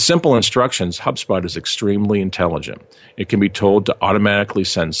 With simple instructions, HubSpot is extremely intelligent. It can be told to automatically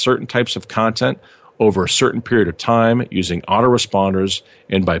send certain types of content over a certain period of time using autoresponders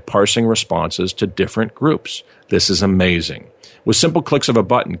and by parsing responses to different groups. This is amazing. With simple clicks of a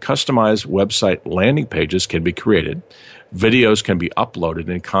button, customized website landing pages can be created, videos can be uploaded,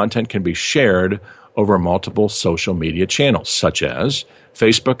 and content can be shared over multiple social media channels such as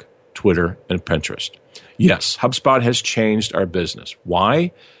Facebook, Twitter, and Pinterest. Yes, HubSpot has changed our business.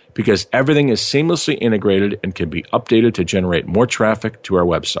 Why? Because everything is seamlessly integrated and can be updated to generate more traffic to our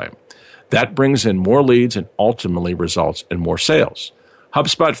website. That brings in more leads and ultimately results in more sales.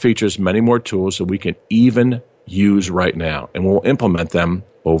 HubSpot features many more tools that we can even use right now, and we'll implement them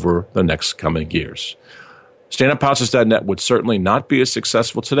over the next coming years. StandUpPouches.net would certainly not be as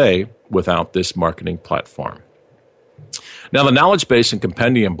successful today without this marketing platform. Now, the knowledge base and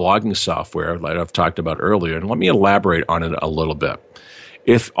compendium blogging software that I've talked about earlier, and let me elaborate on it a little bit.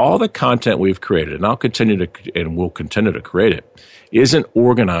 If all the content we've created, and we'll continue to create it, isn't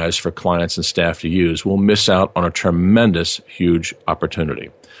organized for clients and staff to use, we'll miss out on a tremendous, huge opportunity.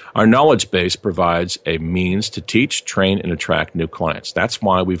 Our knowledge base provides a means to teach, train, and attract new clients. That's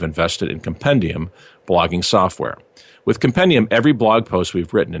why we've invested in Compendium blogging software. With Compendium, every blog post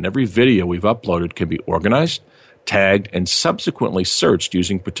we've written and every video we've uploaded can be organized, tagged, and subsequently searched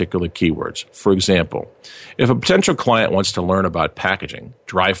using particular keywords. For example, if a potential client wants to learn about packaging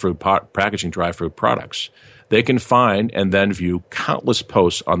dry fruit products, they can find and then view countless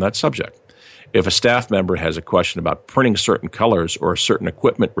posts on that subject. If a staff member has a question about printing certain colors or certain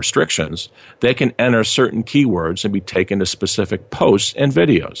equipment restrictions, they can enter certain keywords and be taken to specific posts and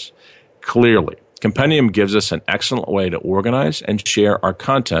videos. Clearly, Compendium gives us an excellent way to organize and share our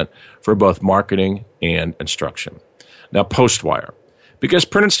content for both marketing and instruction. Now, Postwire. Because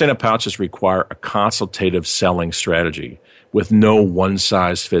printed stand-up pouches require a consultative selling strategy with no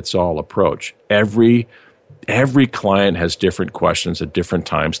one-size-fits-all approach. Every client has different questions at different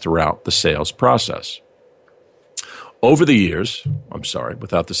times throughout the sales process. Without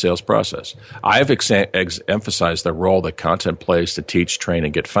the sales process, I have emphasized the role that content plays to teach, train,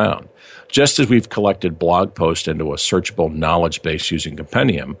 and get found. Just as we've collected blog posts into a searchable knowledge base using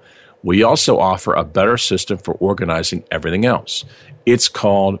Compendium, we also offer a better system for organizing everything else. It's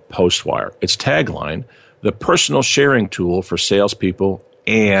called Postwire. Its tagline, the personal sharing tool for salespeople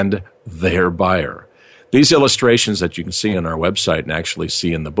and their buyer. These illustrations that you can see on our website and actually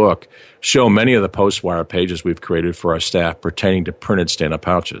see in the book show many of the Postwire pages we've created for our staff pertaining to printed stand-up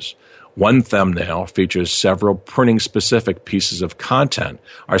pouches. One thumbnail features several printing-specific pieces of content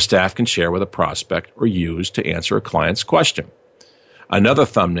our staff can share with a prospect or use to answer a client's question. Another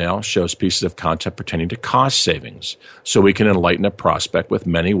thumbnail shows pieces of content pertaining to cost savings, so we can enlighten a prospect with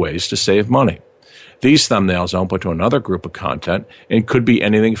many ways to save money. These thumbnails open to another group of content and could be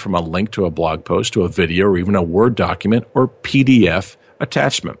anything from a link to a blog post to a video or even a Word document or PDF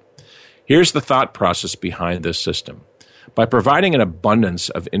attachment. Here's the thought process behind this system. By providing an abundance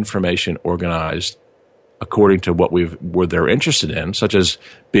of information organized according to what they're interested in, such as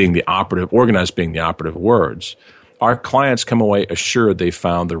being the operative words, our clients come away assured they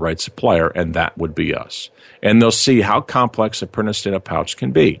found the right supplier, and that would be us. And they'll see how complex a printed stand-up pouch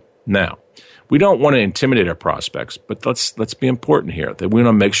can be. Now, we don't want to intimidate our prospects, but let's be important here. That we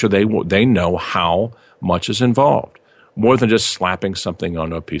want to make sure they know how much is involved, more than just slapping something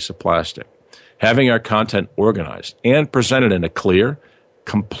onto a piece of plastic. Having our content organized and presented in a clear,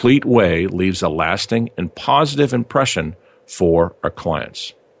 complete way leaves a lasting and positive impression for our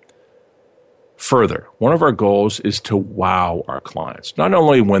clients. Further, one of our goals is to wow our clients, not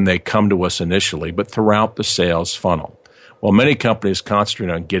only when they come to us initially, but throughout the sales funnel. While many companies concentrate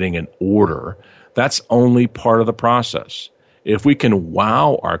on getting an order, that's only part of the process. If we can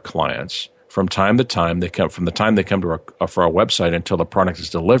wow our clients from the time they come to for our website until the product is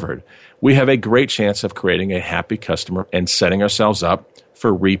delivered, we have a great chance of creating a happy customer and setting ourselves up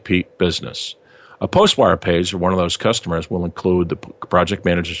for repeat business. A Postwire page for one of those customers will include the project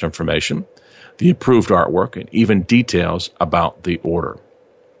manager's information, the approved artwork, and even details about the order.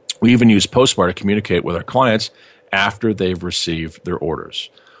 We even use Postwire to communicate with our clients after they've received their orders.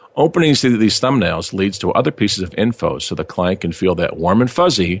 Opening these thumbnails leads to other pieces of info so the client can feel that warm and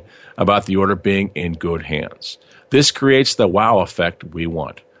fuzzy about the order being in good hands. This creates the wow effect we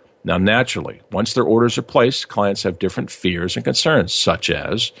want. Now, naturally, once their orders are placed, clients have different fears and concerns, such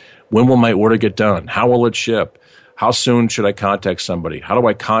as, when will my order get done? How will it ship? How soon should I contact somebody? How do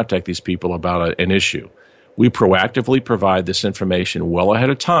I contact these people about an issue? We proactively provide this information well ahead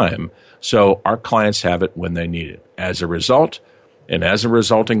of time so our clients have it when they need it. As a result, and as a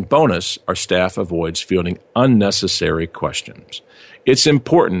resulting bonus, our staff avoids fielding unnecessary questions. It's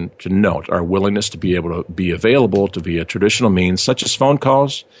important to note our willingness to be able to be available via traditional means such as phone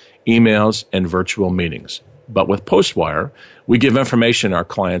calls, emails, and virtual meetings. But with Postwire, we give information our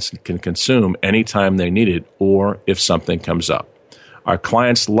clients can consume anytime they need it or if something comes up. Our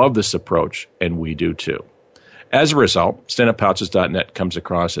clients love this approach, and we do too. As a result, StandUpPouches.net comes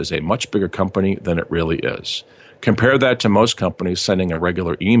across as a much bigger company than it really is. Compare that to most companies sending a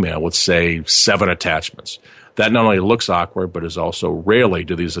regular email with, say, 7 attachments. That not only looks awkward, but is also rarely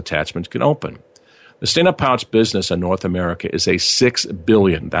do these attachments get open. The stand-up pouch business in North America is a $6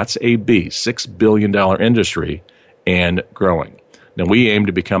 billion industry and growing. Now, we aim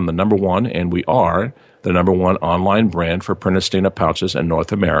to become the number one, and we are the number one online brand for printed stand-up pouches in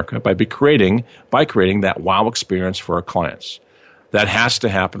North America by creating that wow experience for our clients. That has to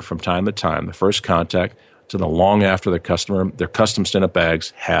happen from time to time, the first contact to the long after their custom stand-up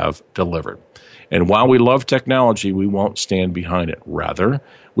bags have delivered. And while we love technology, we won't stand behind it. Rather,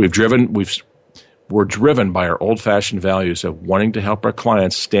 we're driven by our old-fashioned values of wanting to help our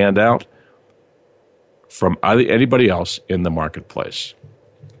clients stand out from anybody else in the marketplace.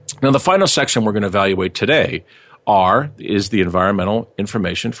 Now, the final section we're going to evaluate today is the environmental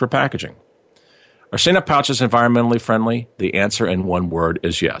information for packaging. Are stand-up pouches environmentally friendly? The answer in one word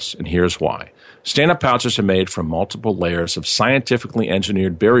is yes, and here's why. Stand-up pouches are made from multiple layers of scientifically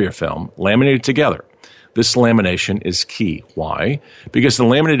engineered barrier film laminated together. This lamination is key. Why? Because the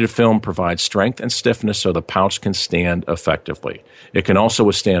laminated film provides strength and stiffness so the pouch can stand effectively. It can also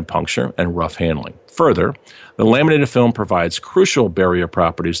withstand puncture and rough handling. Further, the laminated film provides crucial barrier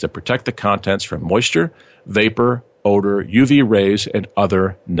properties that protect the contents from moisture, vapor, odor, UV rays, and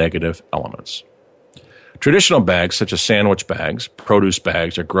other negative elements. Traditional bags, such as sandwich bags, produce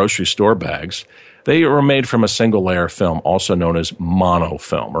bags, or grocery store bags, they are made from a single layer of film, also known as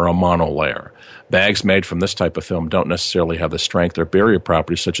monofilm or a monolayer. Bags made from this type of film don't necessarily have the strength or barrier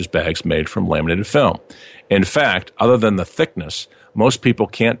properties such as bags made from laminated film. In fact, other than the thickness, most people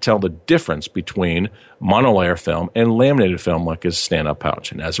can't tell the difference between monolayer film and laminated film like a stand-up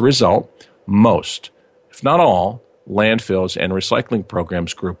pouch. And as a result, most, if not all, landfills and recycling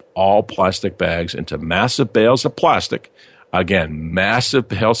programs group all plastic bags into massive bales of plastic. Again, massive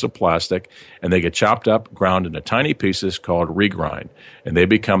bales of plastic, and they get chopped up, ground into tiny pieces called regrind, and they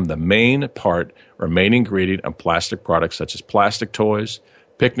become the main ingredient of plastic products such as plastic toys,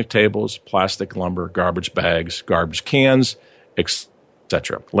 picnic tables, plastic lumber, garbage bags, garbage cans,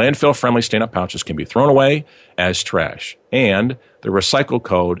 etc. Landfill-friendly stand-up pouches can be thrown away as trash, and the recycle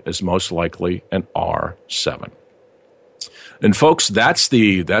code is most likely an R7. And folks, that's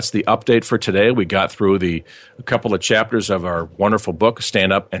the update for today. We got through a couple of chapters of our wonderful book,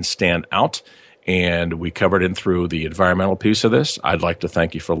 Stand Up and Stand Out, and we covered in through the environmental piece of this. I'd like to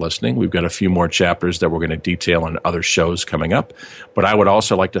thank you for listening. We've got a few more chapters that we're going to detail in other shows coming up. But I would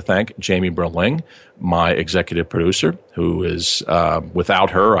also like to thank Jamie Berling, my executive producer, who is,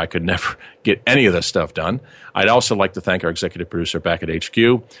 without her, I could never get any of this stuff done. I'd also like to thank our executive producer back at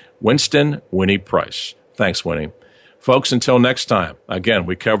HQ, Winnie Price. Thanks, Winnie. Folks, until next time, again,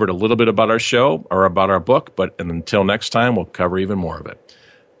 we covered a little bit about our show or about our book, but until next time, we'll cover even more of it.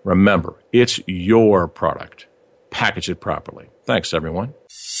 Remember, it's your product. Package it properly. Thanks, everyone.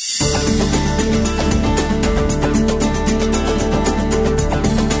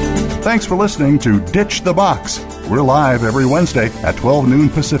 Thanks for listening to Ditch the Box. We're live every Wednesday at 12 noon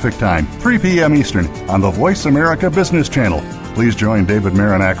Pacific Time, 3 p.m. Eastern on the Voice America Business Channel. Please join David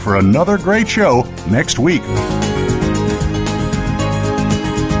Marinac for another great show next week.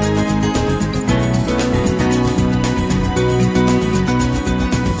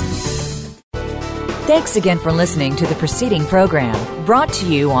 Thanks again for listening to the preceding program brought to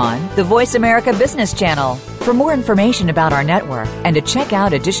you on the Voice America Business Channel. For more information about our network and to check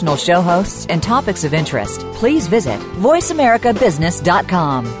out additional show hosts and topics of interest, please visit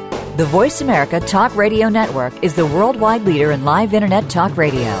voiceamericabusiness.com. The Voice America Talk Radio Network is the worldwide leader in live Internet talk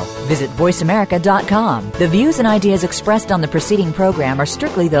radio. Visit voiceamerica.com. The views and ideas expressed on the preceding program are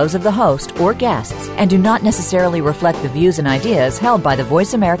strictly those of the host or guests and do not necessarily reflect the views and ideas held by the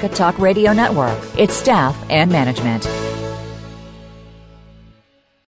Voice America Talk Radio Network, its staff, and management.